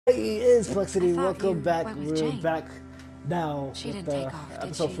Hey, it's Flexity. I thought you Welcome back. went with We're Jane. back now She with didn't take off, did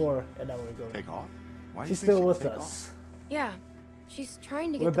episode she? 4, and now we're going. Take off? Why do you She's think still she'd with take us. off? Yeah, she's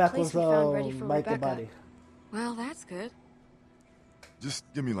trying to We're get the back place with we found ready for Mike the Rebecca. Body. Well, that's good. Just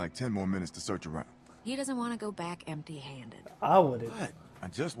give me like 10 more minutes to search around. He doesn't want to go back empty-handed. I wouldn't. But I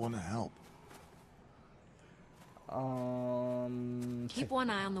just want to help. Keep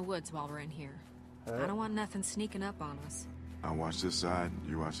one eye on the woods while we're in here. Alright. I don't want nothing sneaking up on us. I'll watch this side,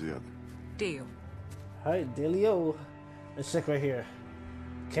 you watch the other. Deal. Alright, Delio. Let's check right here.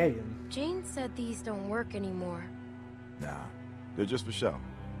 Canyon. Jane said these don't work anymore. Nah, they're just for show.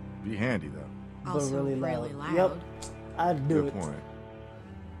 Be handy though. But Also really really loud. loud. Yep. I knew Good it. point.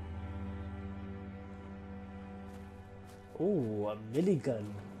 Ooh, a minigun.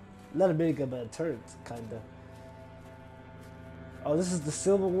 Not a minigun, but a turret, kinda. Oh, this is the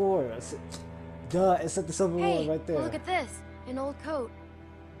Civil War. Duh, it's at the Civil Hey, War right there. look at this. An old coat.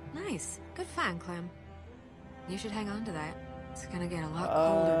 Nice. Good find, Clem. You should hang on to that. It's gonna get a lot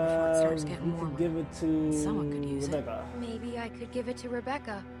colder before it starts We getting can warmer. give it to Someone could use it. Rebecca. Maybe I could give it to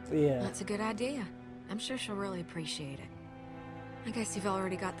Rebecca. Yeah. That's a good idea. I'm sure she'll really appreciate it. I guess you've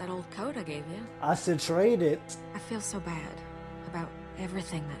already got that old coat I gave you. I should trade it. I feel so bad about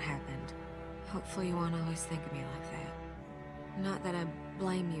everything that happened. Hopefully you won't always think of me like that. Not that I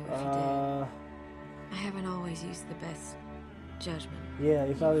blame you if you did. I haven't always used the best judgment. Yeah,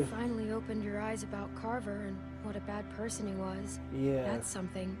 you probably. You finally opened your eyes about Carver and what a bad person he was. Yeah. That's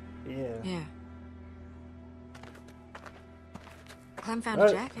something. Yeah. Yeah. Clem found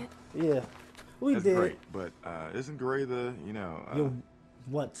Alright. a jacket. Yeah. We That's did. great, but isn't gray the, Yo,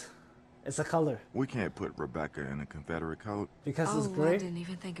 what? It's a color. we can't put Rebecca in a Confederate coat. Because Oh, it's I gray? didn't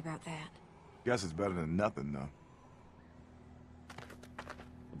even think about that. Guess it's better than nothing though.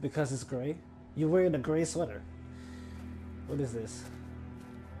 Because it's gray? You're wearing a gray sweater. What is this?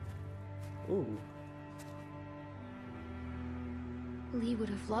 Ooh. Lee would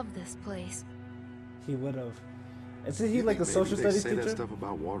have loved this place. He would have. Isn't he like a social they studies say teacher? that stuff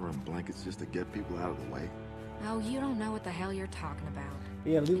about water and blankets just to get people out of the way? Oh, you don't know what the hell you're talking about.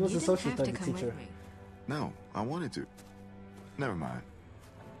 Yeah, Lee And was you a didn't social have to studies come teacher. with me. No, I wanted to. Never mind.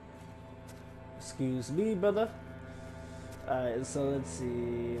 Excuse me, brother. Alright, so let's see.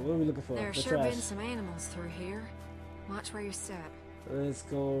 What are we looking for? There's The sure trash. been some animals through here. Watch where you step. Let's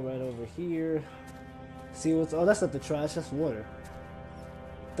go right over here. See what's. Oh, that's not the trash. That's water.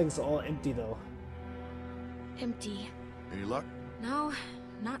 I think it's all empty though. Empty. Any luck? No,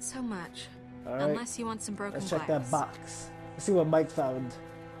 not so much. Alright. Unless you want some broken Let's check glass. that box. Let's see what Mike found.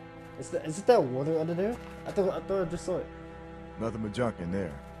 Is it that water under there? I thought I just saw it. Nothing but junk in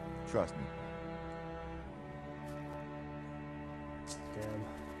there. Trust me.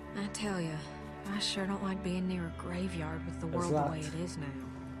 Damn. I tell you, I sure don't like being near a graveyard with the It's world the way locked. it is now.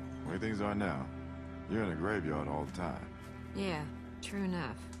 The way things are now, you're in a graveyard all the time. Yeah, true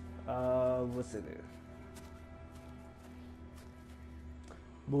enough. What's in there?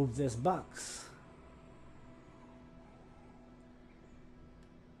 Move this box.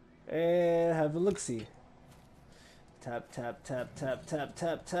 And have a look-see. Tap, tap, tap, tap, tap,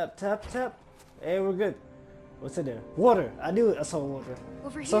 tap, tap, tap, tap. And we're good. What's in there? Water. I knew it. I saw water.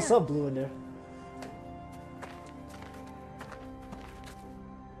 Over I saw here. some blue in there.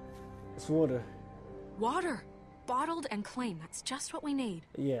 It's water. Water! Bottled and clean. That's just what we need.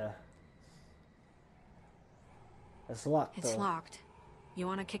 Yeah. It's locked It's though. locked. You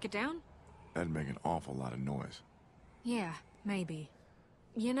want to kick it down? That'd make an awful lot of noise. Yeah, maybe.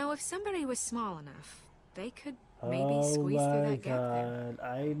 You know, if somebody was small enough, they could maybe Oh squeeze through my that gap there. god.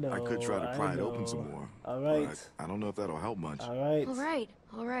 I know. I could try to I pry it open know. some more. Alright. but I don't know if that'll help much. Alright.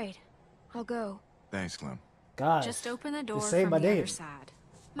 All right. I'll go. Thanks, Clem. God. Just open the door say from my the name. other side.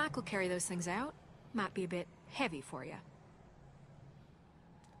 Mike will carry those things out. Might be a bit heavy for you.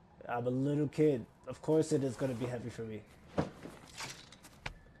 I'm a little kid. Of course it is going to be heavy for me.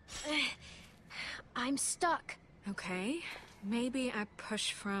 I'm stuck. Okay, maybe I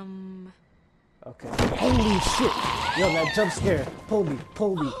push from... Okay. Holy shit! Yo, that jump scare. Pull me,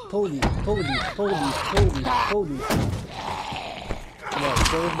 pull me, pull me, pull me, pull me, pull me, pull me. Come on,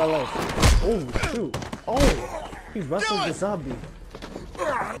 save my life. Oh, shoot. Oh! He wrestled the zombie.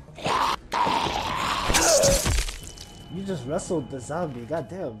 You just wrestled the zombie.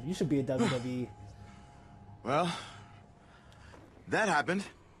 Goddamn, you should be in WWE. Well, that happened.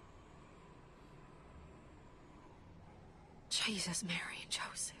 Jesus, Mary and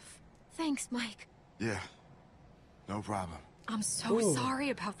Joseph. Thanks, Mike. Yeah, no problem. I'm so Ooh. sorry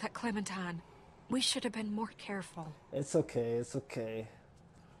about that, Clementine. We should have been more careful. It's okay, it's okay.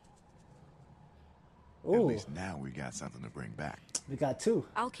 At Ooh, least now we got something to bring back. we got 2.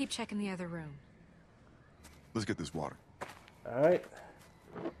 I'll keep checking the other room. Let's get this water. Alright.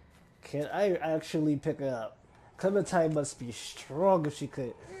 Can I actually pick her up? Clementine must be strong if she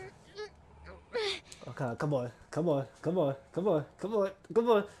could. Okay, come on. Come on. Come on. Come on. Come on. Come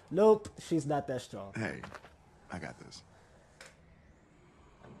on. Nope, she's not that strong. Hey, I got this.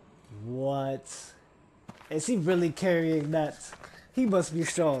 What? Is he really carrying that? He must be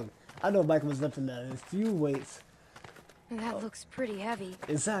strong. I know Mike was lifting that a few weights. That looks pretty heavy.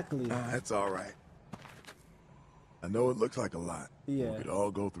 Exactly. That's all right. I know it looks like a lot. Yeah. We could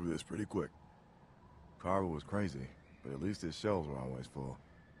all go through this pretty quick. Carver was crazy, but at least his shelves were always full.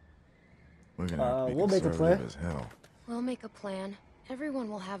 We're gonna have to be we'll make a conservative plan. as hell. We'll make a plan. Everyone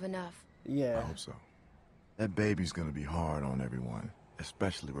will have enough. I Yeah. hope so. That baby's gonna be hard on everyone,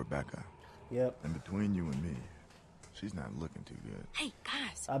 especially Rebecca. Yep. And between you and me, she's not looking too good. Hey,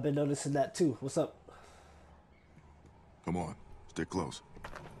 guys. I've been noticing that too. What's up? Come on, stick close.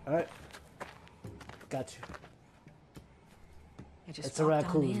 Alright. Got you. It just It's a walked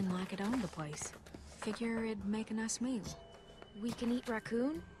on raccoon. in like it owned the place. Figure it'd make a nice meal. We can eat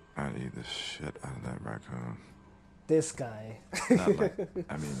raccoon? I'd eat the shit out of that raccoon. This guy. Not like,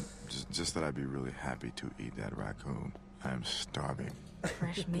 I mean, just that I'd be really happy to eat that raccoon. I'm starving.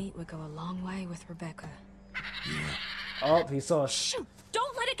 Fresh meat would go a long way with Rebecca. Oh, he saw us. Shoot!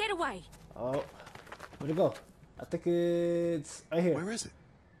 Don't let it get away! Oh. Where'd it go? I think it's right here. Where is it?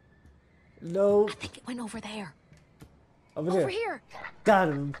 No. I think it went over there. Over there. Over here! Got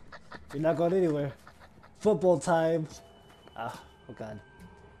him. You're not going anywhere. Football time. Ah, oh god.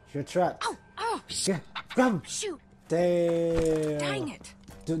 You're trapped. Oh! Oh! Yeah, grab him. Shoot! Damn. Dang it!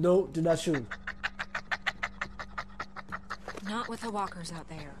 No, do not shoot. Not with the walkers out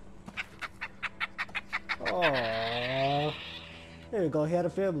there. Aww. There you go, he had a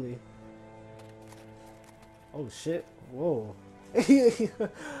family. Oh shit. Whoa. He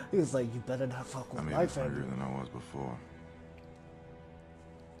was like, you better not fuck with I'm my even family. hungrier than I was before.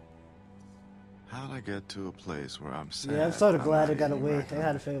 How'd I get to a place where I'm sad? Yeah, I'm sort of glad not it got eating away. raccoon? It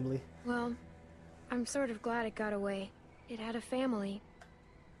had a family. Well, I'm sort of glad it got away. It had a family.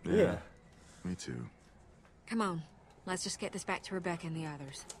 Yeah. Me too. Come on. Let's just get this back to Rebecca and the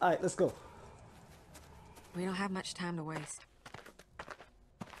others. Alright, let's go. We don't have much time to waste.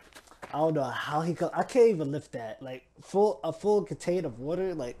 I don't know how he I can't even lift that. Like, a full container of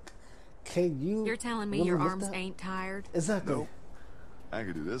water, like, can you... You're telling me really your lift arms that? ain't tired? Exactly. Nope. I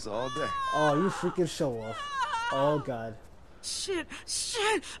could do this all day. Oh, you freaking show off. Oh, God. Shit!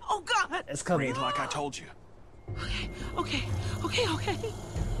 Shit! Oh God! It's coming. Breathe like I told you. Okay. Okay.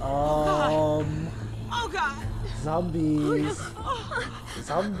 Um, Oh God! zombies.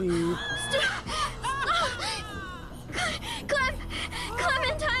 Zombies.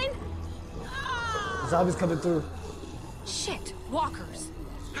 Clementine! Zombies coming through. Shit! Walkers!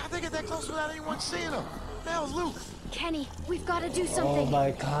 How'd they get that close without anyone seeing them? That was Luke. Kenny, we've got to do Oh something.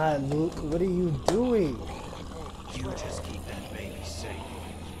 my God, Luke, what are you doing? You just keep that baby safe.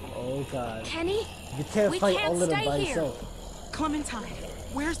 Oh God. Kenny? You can't We fight can't all of them stay by here. yourself. Clementine,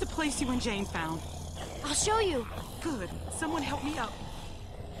 where's the place you and Jane found? I'll show you. Good. Someone help me up.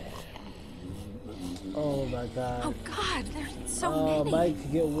 Oh my God. Oh God, there's so many.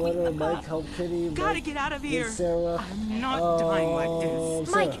 Mike, get water. Mike, help Kitty. Gotta Mike, get out of get here. Sarah. I'm not dying like this.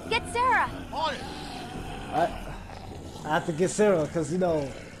 Sarah. Mike, get Sarah. On it. I have to get Sarah because, you know,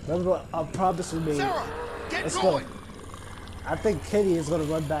 remember what I promised we made. Sarah, get Let's going. go. I think Kitty is going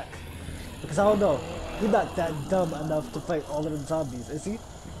to run back. Because I don't know. He's not that dumb enough to fight all of them zombies, is he?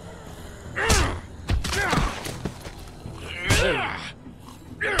 Hey.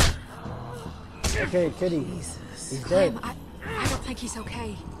 Okay, Kitty. He's dead. Clem, I don't think he's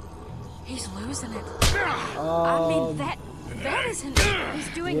okay. He's losing it. I mean, that isn't... He's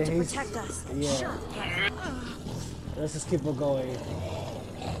doing it to he's- protect us. Yeah. Sure. Let's just keep on going.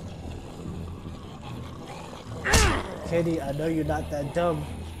 Kitty, I know you're not that dumb.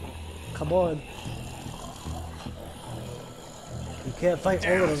 Come on. You can't fight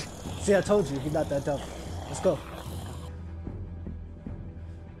all of them. See, I told you, you're not that dumb. Let's go.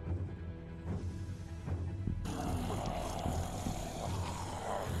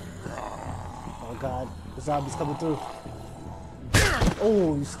 Oh God, the zombies coming through.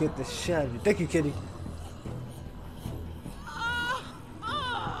 Oh, you scared the shit out of me. Thank you, Kitty.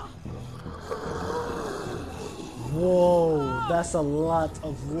 Whoa, that's a lot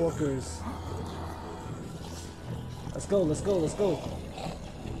of walkers. Let's go, let's go, let's go.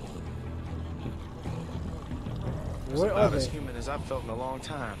 Where are About as they? human as I've felt in a long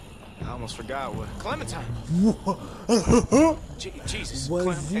time. I almost forgot what. Clementine! Jesus.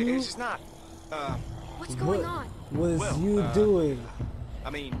 Was Clem, you? it's not. What's going on? Was Well, you doing? I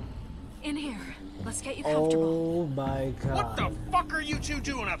mean, In here. Let's get you comfortable. Oh my god. What the fuck are you two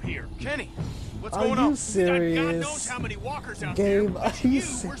doing up here? Kenny, what's Are going you on? serious? God knows how many walkers out Gabe, there. are But you we're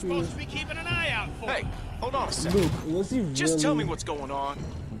serious? supposed to be keeping an eye out for. Hey, hold on a second. Luke, was he really? Just tell me what's going on.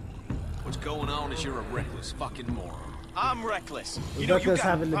 What's going on is you're a reckless fucking moron. I'm reckless. You know, you Rebecca's got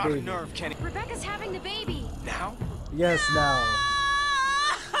having a the lot of baby. nerve, Kenny. Rebecca's having the baby. Now? Yes, now.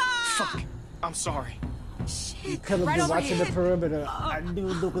 Fuck. I'm sorry. You could have Right been over watching the here. perimeter. I knew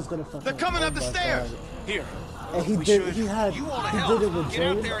Luke was gonna fuck They're up. coming Oh up the my stairs. God. Here. And he We did. should- He had. You want to He help? did it with Get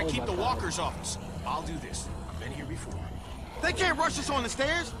James. out there and Oh keep my the God. walkers off us. I'll do this. I've been here before. They can't rush us on the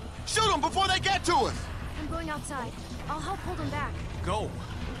stairs. Shoot them before they get to us. I'm going outside. I'll help hold him back. Go.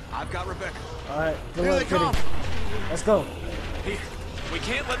 I've got Rebecca. All right, good Here luck, they Kitty. come. Let's go. Here. We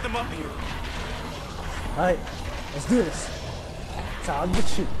can't let them up here. All right, let's do this. Time to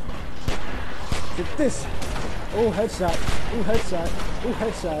shoot. Get this. Oh, headshot. Ooh, headshot. Ooh,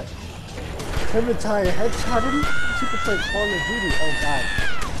 headshot. Him and Ty headshot him. She could play Call of Duty. Oh God.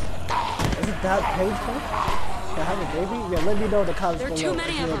 Is it that painful? To have a baby? Yeah, let me know in the comments There are below too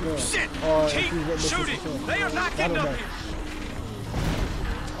many if you're of a them. girl. Shit! Or if Keep you witnessed this shooting! before. They are not getting That'll up know. here!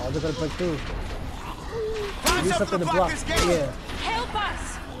 Oh, they're gonna break through. Find Need something something to to block block. this gate. Yeah. Help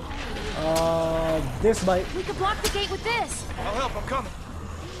us! This might. We could block the gate with this. I'll help, I'm coming.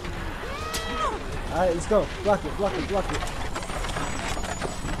 Alright, let's go. Block it, block it, block it.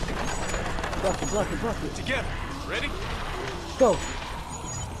 Block it, block it, block it. Together. Ready? Go.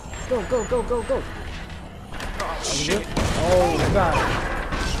 Go, go, go, go, go. Oh, shit. Oh, God.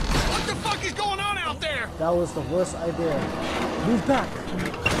 What the fuck is going on out there? That was the worst idea. Move back.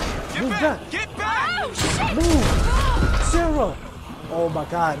 Get Move back! back. Get back! Move. Sarah. Oh, my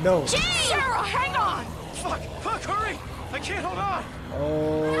God, no. Sarah, hang on! Fuck! Fuck, hurry! I can't hold on!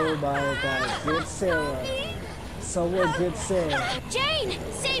 Oh, my God. Get Sarah. Someone get Sarah. Jane!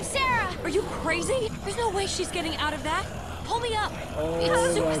 Save Sarah! Are you crazy? There's no way she's getting out of that. Pull me up. Oh,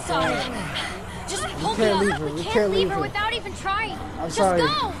 It's my suicide. God. Just We pull me can't up. leave her. We can't leave her. without even trying. I'm Just sorry.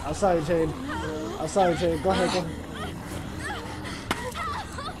 go! I'm sorry, Jane. I'm sorry, Jane. Go ahead, go ahead.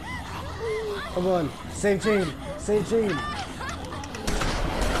 Come on. Save Jane. Save Jane.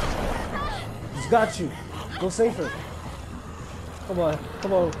 He's got you. Go save her. Come on.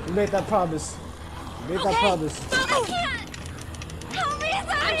 Come on. We made that promise. We made that promise. I can't! Help me,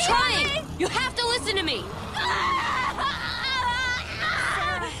 I'm trying. You have to listen to me.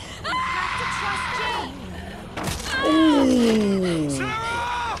 Sarah, you have to trust Jane. Ooh.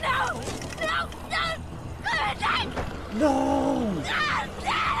 No! No.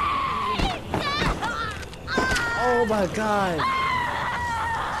 Oh my God.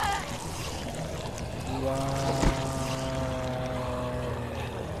 Wow.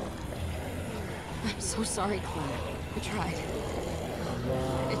 I'm so sorry, Claire. We tried.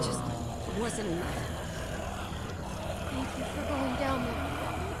 It just wasn't enough. Thank you for going down there.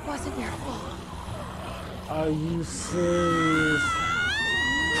 It wasn't your fault. Are you serious?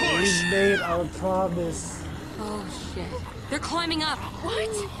 We made our promise. Oh, shit. They're climbing up.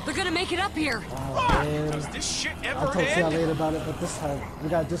 What? They're gonna make it up here. Oh, man. Does this shit I'll ever talk to y'all end? later about it, but this time we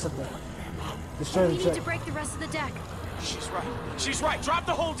gotta do something. Destroy We the need check. to break the rest of the deck. She's right. She's right. Drop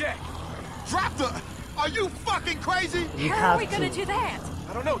the whole deck. Drop the... Are you fucking crazy? We How have are we gonna to. do that?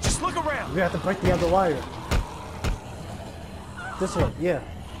 I don't know. Just look around. We have to break the other wire. This one, yeah.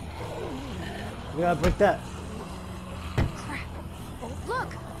 We gotta break that. Crap. Look!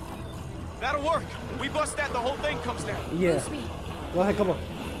 That'll work. We bust that, the whole thing comes down. Yeah. Use me. Go ahead, come on.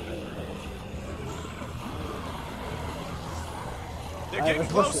 They're All right, getting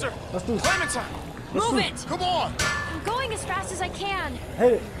let's bust closer. it. Let's do it. Clementine! Move it! Come on. I'm going as fast as I can.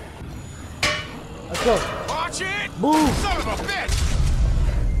 Hit it. Let's go. Watch it! Move. Son of a bitch.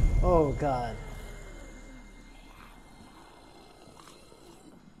 Oh, God.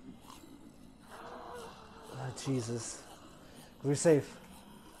 Oh, Jesus. We're safe.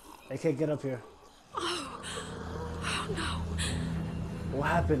 They can't get up here. Oh, no. What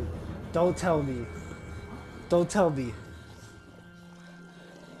happened? Don't tell me. Don't tell me.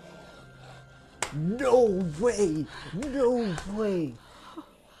 No way! No way!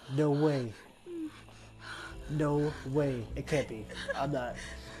 No way. No way. It can't be. I'm not.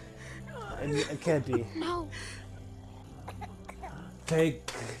 It can't be. No. Thank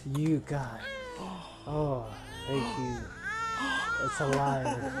you, God. Oh, thank you. It's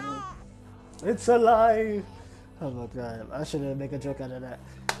alive. It's alive! Oh my God. I shouldn't make a joke out of that.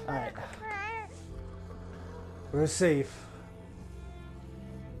 Alright. We're safe.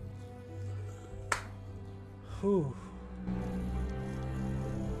 Whew.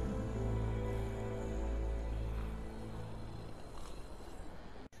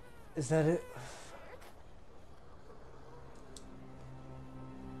 Is that it?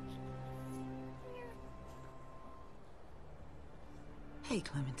 Hey,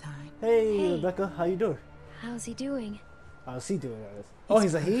 Clementine. Hey, Rebecca, how you doing? How's he doing? How's he doing? Oh,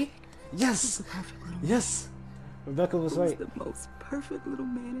 he's a he? Yes! He's the perfect little man. Yes! Rebecca was right. He's the most perfect little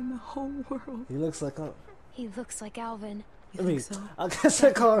man in the whole world. He looks like He looks like Alvin. You think so? I guess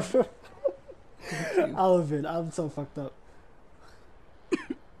I call him Alvin. I'm so fucked up.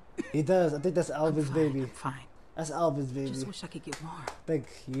 He does. I think that's Alvin's baby. I'm fine. That's Alvin's baby. Just wish I could get warm. Thank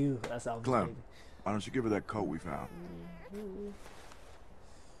you. That's Alvin's Clem, baby. why don't you give her that coat we found?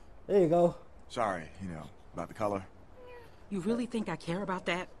 There you go. Sorry, you know, about the color. You really think I care about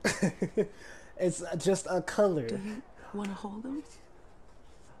that? It's just a color. Do you want to hold him?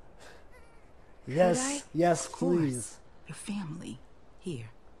 Yes. Yes, Of course. please. Your family. Here.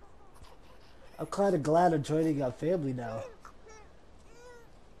 I'm kind of glad I'm joining our family now.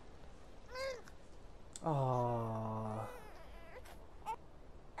 Aww.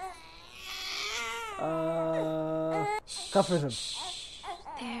 Comfort him.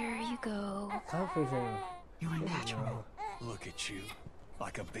 There you go. Comfort him. You're a natural. Look at you,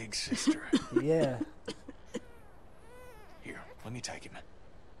 like a big sister. Yeah. Here, let me take him.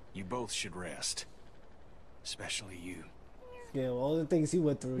 You both should rest. Especially you. Yeah, well, all the things you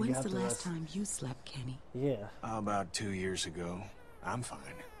went through, you When's have the to last rest. time you slept, Kenny? Yeah. About 2 years ago. I'm fine.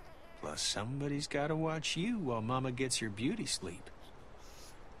 Plus, somebody's gotta watch you while Mama gets your beauty sleep.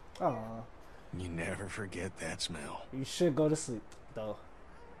 Aw. You never forget that smell. You should go to sleep, though.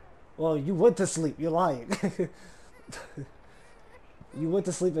 Well, you went to sleep. You're lying. You went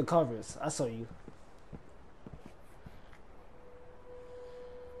to sleep in Converse. I saw you.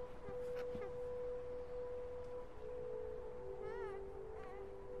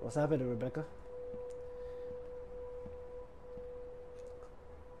 What's happening, Rebecca?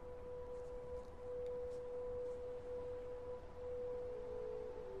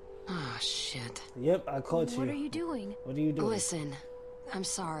 Oh, shit. Yep, I caught you. What are you doing? What are you doing? Listen, I'm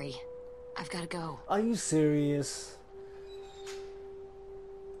sorry. I've got to go. Are you serious?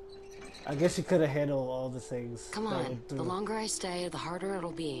 I guess you could have handled all the things. Come that on. went The through. longer I stay, the harder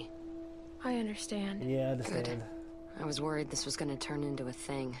it'll be. I understand. Yeah, I understand. I was worried this was going to turn into a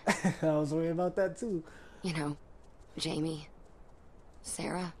thing. I was worried about that too. You know, Jamie,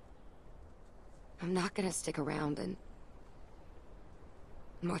 Sarah. I'm not going to stick around and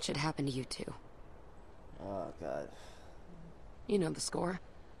watch it happen to you too. Oh, God. You know the score.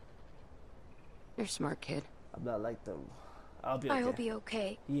 You're a smart kid. I'm not like them. I'll be okay. I'll be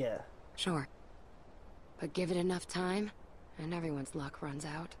okay. Yeah, Sure. But give it enough time, and everyone's luck runs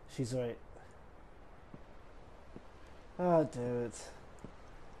out. she's right. Oh, damn it.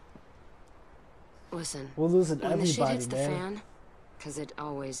 Listen, We're losing when the shit everybody, hits the man. fan, because it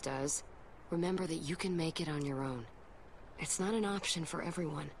always does, remember that you can make it on your own. It's not an option for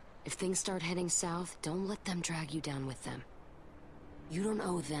everyone. If things start heading south, don't let them drag you down with them. You don't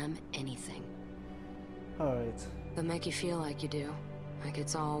owe them anything. Alright. But make you feel like you do. Like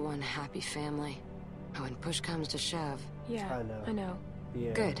it's all one happy family. And when push comes to shove... Yeah, I know. I know.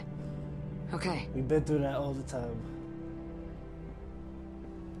 Yeah. Good. Okay. We've been through that all the time.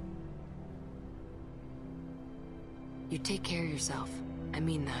 You take care of yourself. I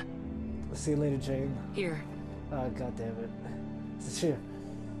mean that. See you later, Jane. Here. Oh, God damn it. It's a cheer.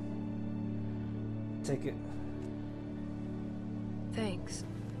 Take it. Thanks.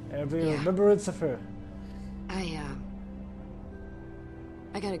 Every Yeah. remembrance of her.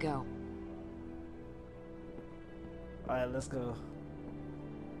 I gotta go. Alright, let's go.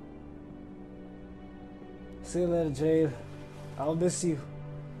 See you later, Jade. I'll miss you.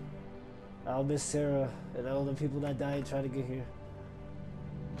 I'll miss Sarah and all the people that died trying to get here.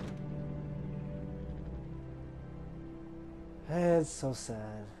 It's so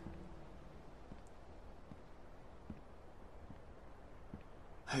sad.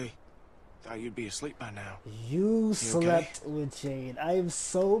 Hey, thought you'd be asleep by now. You okay? slept with Jade. I am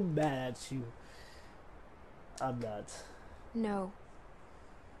so mad at you. I'm not. No.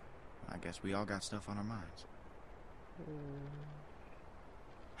 I guess we all got stuff on our minds.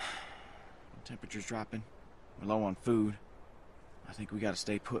 The temperature's dropping. We're low on food. I think we gotta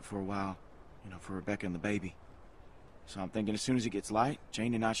stay put for a while. You know, for Rebecca and the baby. So I'm thinking as soon as it gets light,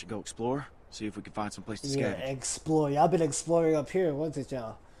 Jane and I should go explore. See if we can find some place to Yeah, scavenge. explore. Y'all been exploring up here, wasn't it,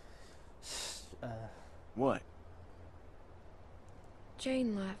 y'all? What?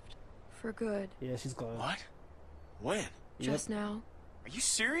 Jane left. For good. Yeah, she's gone. What? When? Just now. Are you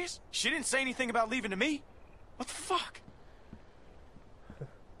serious? She didn't say anything about leaving to me? What the fuck?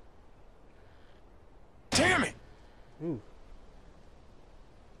 Damn it! Ooh.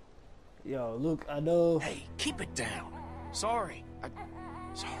 Yo, Luke, I know. Hey, keep it down. Sorry.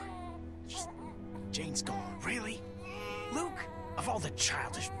 Sorry. Just... Jane's gone. Really? Luke? Of all the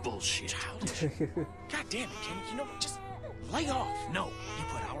childish bullshit. Childish? God damn it, Kenny. You know what? Just lay off. No, you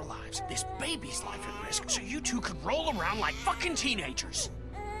put our lives, this baby's life at risk, so you two could roll around like fucking teenagers.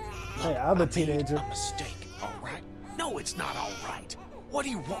 Hey, I'm a I teenager. made a mistake, all right? No, it's not all right. What do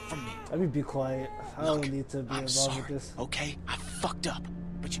you want from me? Let me be quiet. I Look, don't need to be I'm involved sorry, with this. okay? I fucked up.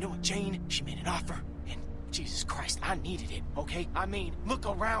 But you know what, Jane? She made an offer, and Jesus Christ, I needed it, okay? I mean, look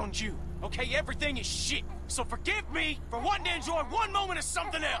around you, okay? Everything is shit. So forgive me for wanting to enjoy one moment of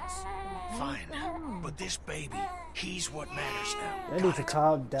something else. Fine. But this baby, he's what matters now. I Got need to it?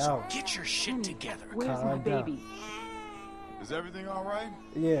 calm So down. get your shit together. Where's my Calm down. baby? Is everything all right?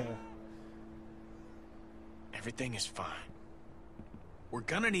 Yeah. Everything is fine. We're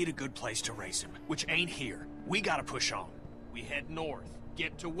gonna need a good place to raise him, which ain't here. We gotta push on. We head north,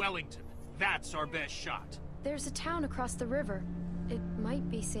 get to Wellington. That's our best shot. There's a town across the river. It might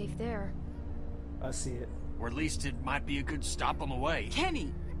be safe there. I see it. Or at least it might be a good stop on the way.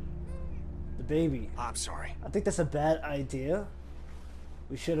 Kenny! The baby. I'm sorry. I think that's a bad idea.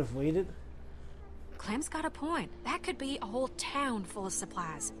 We should have waited. Clem's got a point. That could be a whole town full of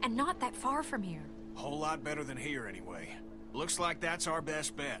supplies, and not that far from here. Whole lot better than here, anyway. Looks like that's our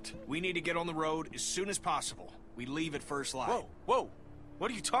best bet. We need to get on the road as soon as possible. We leave at first light. Whoa, whoa. What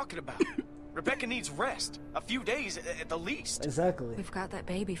are you talking about? Rebecca needs rest. A few days at the least. Exactly. We've got that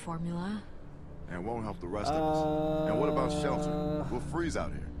baby formula. And won't help the rest of us. And what about shelter? We'll freeze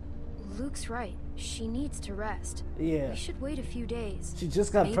out here. Luke's right. She needs to rest. Yeah. We should wait a few days. She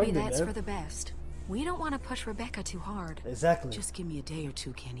just got Maybe pregnant, that's man. for the best. We don't want to push Rebecca too hard. Exactly. Just give me a day or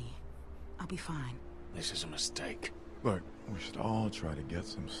two, Kenny. I'll be fine. This is a mistake. Look, we should all try to get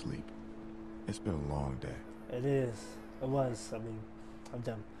some sleep. It's been a long day. It is. It was. I mean, I'm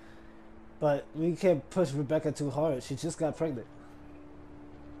dumb. But we can't push Rebecca too hard. She just got pregnant.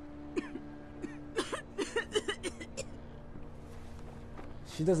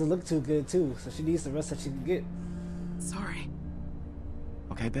 She doesn't look too good, too. So she needs the rest that she can get. Sorry.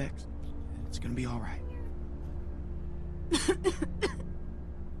 Okay, Bex? It's gonna be all right.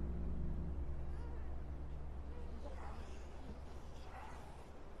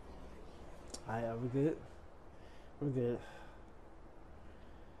 Alright, are we good? We're good.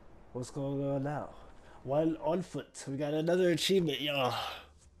 What's going on now? One on foot. We got another achievement, y'all.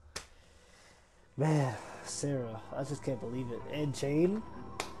 Man, Sarah, I just can't believe it. And Jane,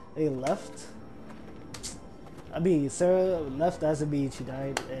 they left. I mean, Sarah left doesn't mean she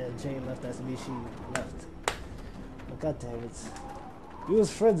died, and Jane left doesn't mean she left. But god damn it. We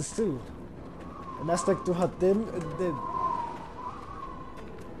was friends too. And I stuck throughout then and then.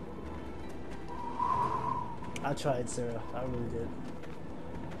 I tried, Sarah. I really did.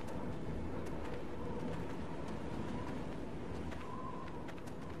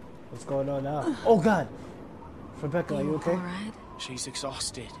 What's going on now? Oh God! Rebecca, are you okay? All right. She's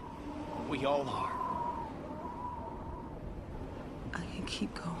exhausted. We all are. I can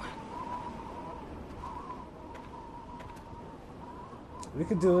keep going. We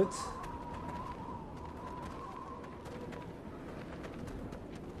can do it.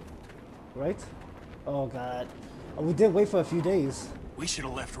 Right? Oh God. Oh, we did wait for a few days. We should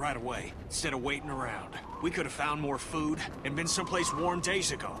have left right away, instead of waiting around. We could have found more food and been someplace warm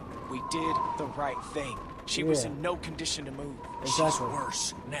days ago. We did the right thing. She was Yeah. in no condition to move. Exactly. She's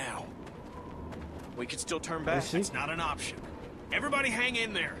worse now. We could still turn back. Is she? It's not an option. Everybody hang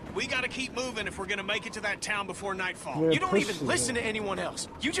in there. We gotta keep moving if we're gonna make it to that town before nightfall. We're You don't even pushing listen it. to anyone else.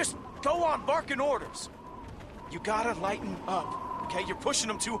 You just go on barking orders. You gotta lighten up, okay? You're pushing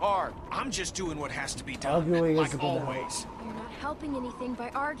them too hard. I'm just doing what has to be done, Arguing like isn't gonna help. always. You're not helping anything by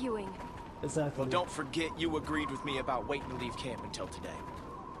arguing. Exactly. Well, don't forget you agreed with me about waiting to leave camp until today.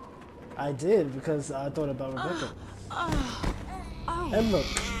 I did because I thought about Rebecca. Oh, And look.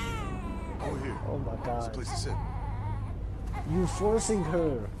 Over here. Oh my It's a God. place to sit. You forcing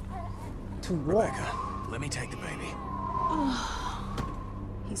her to walk. Rebecca, let me take the baby.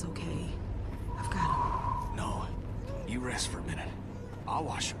 He's okay. I've got him. No, you rest for a minute. I'll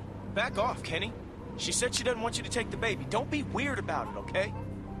wash him. Back off, Kenny. She said she doesn't want you to take the baby. Don't be weird about it, okay?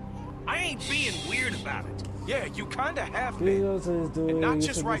 I ain't being weird about it. Yeah, you kinda have He been. knows what he's doing. not He's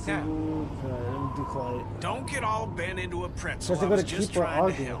just right now. Let me be quiet. Don't get all bent into a pretzel. Because they're I was gonna just keep her trying to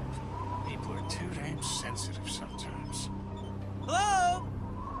arguing. help. People are too damn sensitive sometimes. Hello?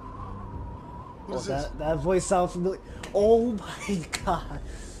 What Oh, is this? that voice sounds familiar. Oh my God.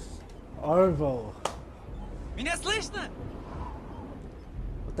 Arvo. Меня слышно?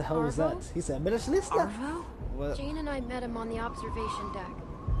 What the hell was Arvo? that? He said, "Mensch, listen." Arvo? What? Jane and I met him on the observation deck.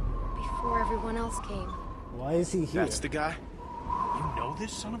 everyone else came. Why is he here? That's the guy? You know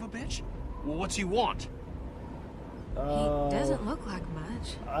this son of a bitch? Well, what's he want? He doesn't look like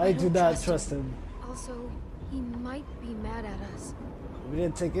much. I do don't not trust him. Also, he might be mad at us. We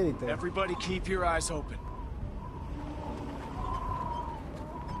didn't take anything. Everybody keep your eyes open.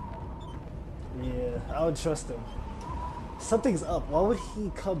 Yeah, I would trust him. Something's up. Why would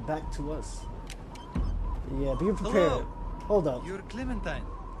he come back to us? Yeah, be prepared. Hello. Hold up. You're Clementine.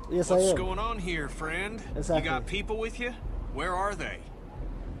 Yes, I What's am. going on here, friend? Exactly. You got people with you? Where are they?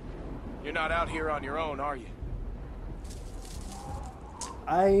 You're not out here on your own, are you?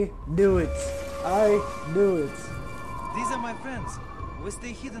 I knew it. I knew it. These are my friends. We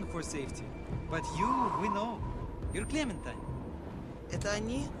stay hidden for safety. But you, we know. You're Clementine. Это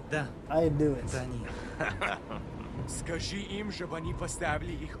они? Да, I knew it. это они. Скажи им, чтобы они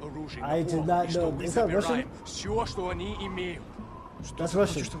поставили их оружие I на did пол, not и что know. мы Is that забираем все, что они имеют. That's Хочу,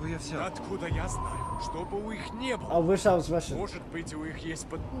 Russian. чтобы я взял. Откуда я знаю? Чтобы у их не I было. wish I was Russian. Может быть, у них есть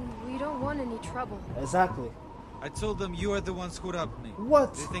под... We don't want any trouble. Exactly. I told them you are the ones who robbed me.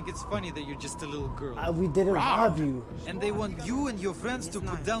 What? They think it's funny that you're just a little girl. We didn't rob you. And they want you and your friends to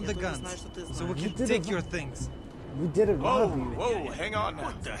put down the guns. So we can didn't take rob- your things. We didn't Whoa, rob you. whoa, hang on now.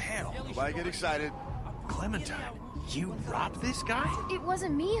 What the hell? Nobody get excited. Clementine, you robbed this guy? It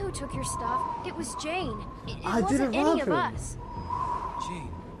wasn't me who took your stuff. It was Jane. It I wasn't didn't any rob of him. us.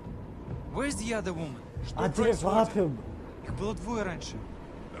 Jane, where's the other woman? I didn't rob him. Их было двое раньше.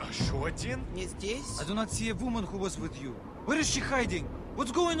 Еще один? Не здесь? I do not see a woman who was with you. Where is she hiding?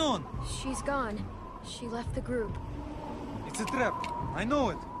 What's going on? She's gone. She left the group. It's a trap. I know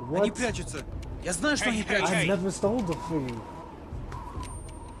it. What? Они прячутся. Я знаю, что они прячутся. I never stole them for you.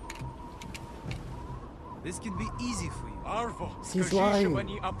 This can be easy for you. Арво, He's скажи, lying. чтобы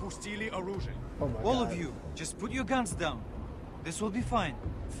они опустили оружие. Oh my All god. of you, just put your guns down. This will be fine.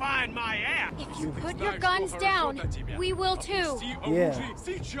 Find my ass! If you put Знаешь, your что guns хорошо down, для тебя. we will too. Опусти Yeah. оружие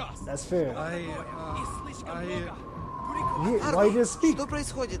сейчас. That's fair. I Why you didn't speak? Что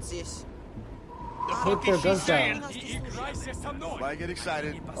происходит здесь? The Put fuck their is she guns saying? down. И играйся со мной. Nobody get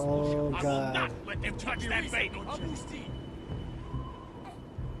excited. Oh I will god. not let them touch that baby! Опусти.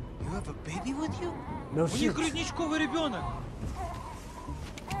 You have a baby with you? No У них shit. грудничковый ребенок.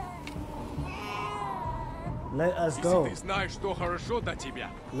 Let us Если go. ты знаешь, что хорошо для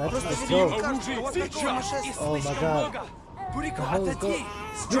тебя, Let us опусти go. оружие сейчас. Oh my god. The hell is going?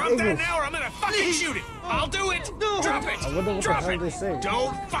 Speak Drop that English. now or I'm gonna fucking shoot it! I'll do it! Drop it! I wonder what the Drop hell it! they say.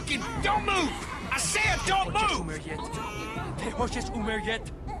 Don't move! I said don't move! Ты хочешь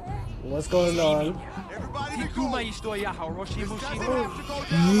умереть? What's going on? Everybody Ты be cool. думаешь, что я хороший мужчина?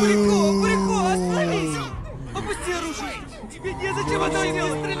 Бурико, остановись! Опусти оружие! Тебе незачем это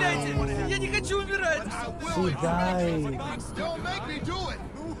делать, стреляйте! Я не хочу умирать! She died. Don't make me do it.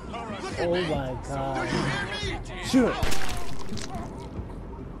 Oh my god. Hear me? Shoot it.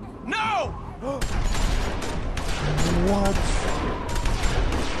 No! What?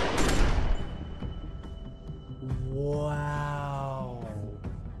 Wow.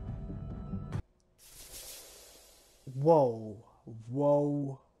 Whoa.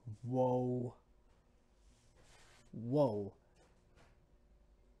 Whoa. Whoa. Whoa.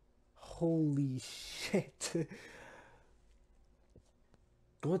 Holy shit.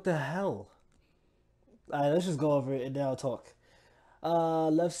 What the hell? Alright, let's just go over it and then I'll talk.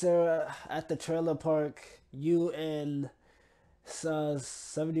 Left Sarah at the trailer park. You and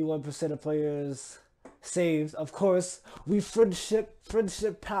 71% of players saved. Of course, we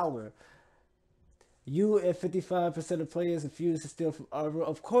friendship power. You and 55% of players refused to steal from armor.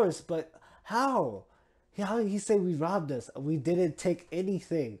 Of course, but how? How did he say we robbed us? We didn't take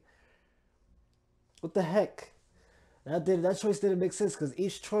anything. What the heck? That choice didn't make sense because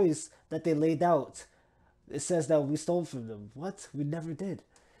each choice that they laid out, it says that we stole from them. What? We never did.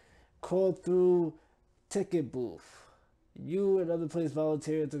 Crawl through ticket booth. You and other players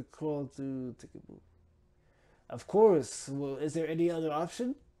volunteered to crawl through ticket booth. Of course. Well, is there any other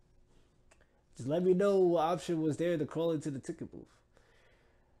option? Just let me know what option was there to crawl into the ticket booth.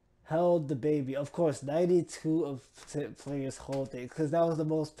 Held the baby. Of course, 92 of players hold it because that was the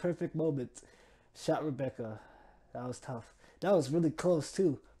most perfect moment. Shot Rebecca. That was tough. That was really close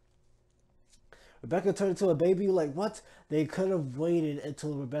too. Rebecca turned into a baby. Like what? They could have waited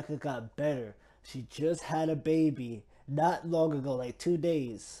until Rebecca got better. She just had a baby not long ago, like 2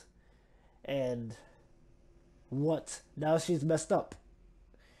 days. And what? Now she's messed up.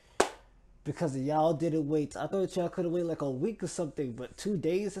 Because y'all didn't wait. I thought y'all could have waited like a week or something, but 2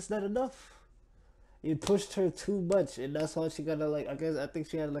 days, that's not enough. You pushed her too much, and that's why she got like I think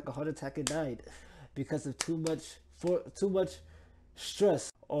she had like a heart attack and died because of too much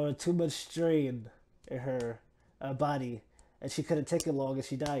stress. or too much strain in her body, and she couldn't take it long and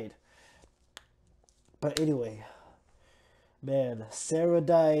she died. But anyway, man, Sarah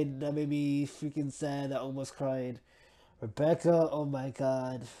died. That made me freaking sad. I almost cried. Rebecca, oh my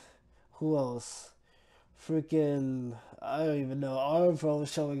god. Who else? Freaking, I don't even know. Arvo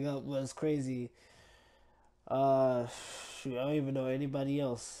showing up was crazy. Shoot, I don't even know anybody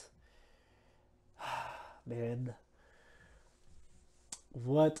else. Man.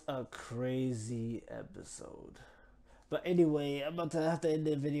 What a crazy episode. But anyway, I'm about to have to end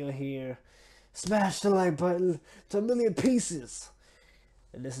the video here. Smash the like button to 1,000,000 pieces.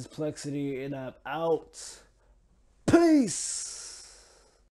 And this is Plexity, and I'm out. Peace!